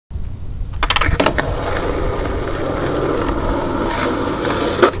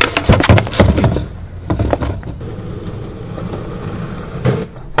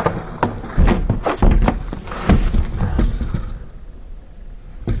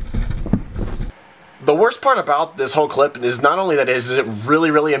The worst part about this whole clip is not only that it is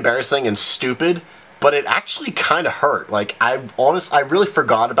really embarrassing and stupid, but it actually kind of hurt. Like, I really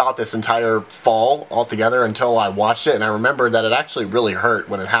forgot about this entire fall altogether until I watched it, and I remembered that it actually really hurt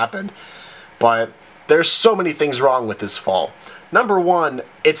when it happened. But there's so many things wrong with this fall. Number one,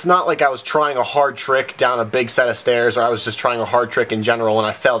 it's not like I was trying a hard trick down a big set of stairs, or I was just trying a hard trick in general and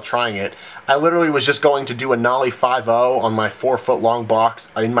I failed trying it. I literally was just going to do a nollie 5-0 on my 4-foot long box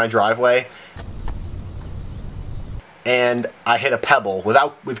in my driveway, and I hit a pebble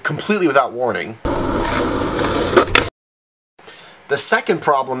completely without warning. The second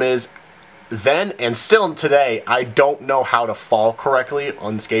problem is, then and still today, I don't know how to fall correctly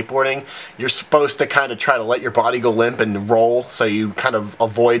on skateboarding. You're supposed to kind of try to let your body go limp and roll so you kind of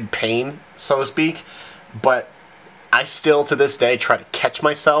avoid pain, so to speak. But I still to this day try to catch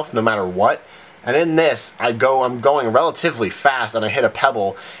myself no matter what. And in this, I'm going relatively fast and I hit a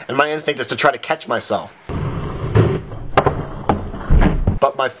pebble, and my instinct is to try to catch myself.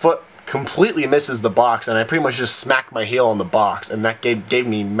 But my foot completely misses the box, and I pretty much just smacked my heel on the box, and that gave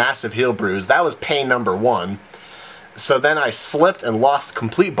me massive heel bruise. That was pain number one. So then I slipped and lost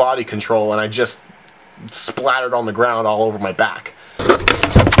complete body control, and I just splattered on the ground all over my back.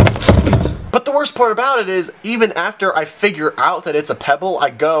 But the worst part about it is, even after I figure out that it's a pebble, I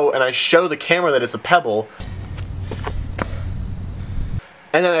go and I show the camera that it's a pebble,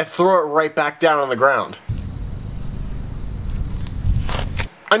 and then I throw it right back down on the ground.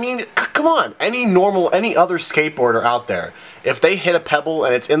 I mean, come on, any other skateboarder out there, if they hit a pebble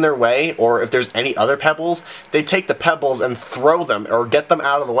and it's in their way, or if there's any other pebbles, they take the pebbles and throw them or get them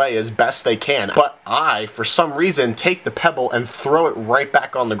out of the way as best they can. But I, for some reason, take the pebble and throw it right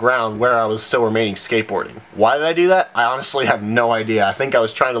back on the ground where I was still remaining skateboarding. Why did I do that? I honestly have no idea. I think I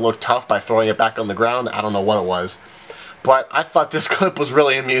was trying to look tough by throwing it back on the ground. I don't know what it was. But I thought this clip was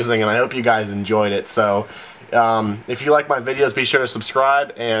really amusing, and I hope you guys enjoyed it. So if you like my videos, be sure to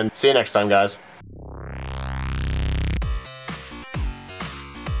subscribe, and see you next time, guys.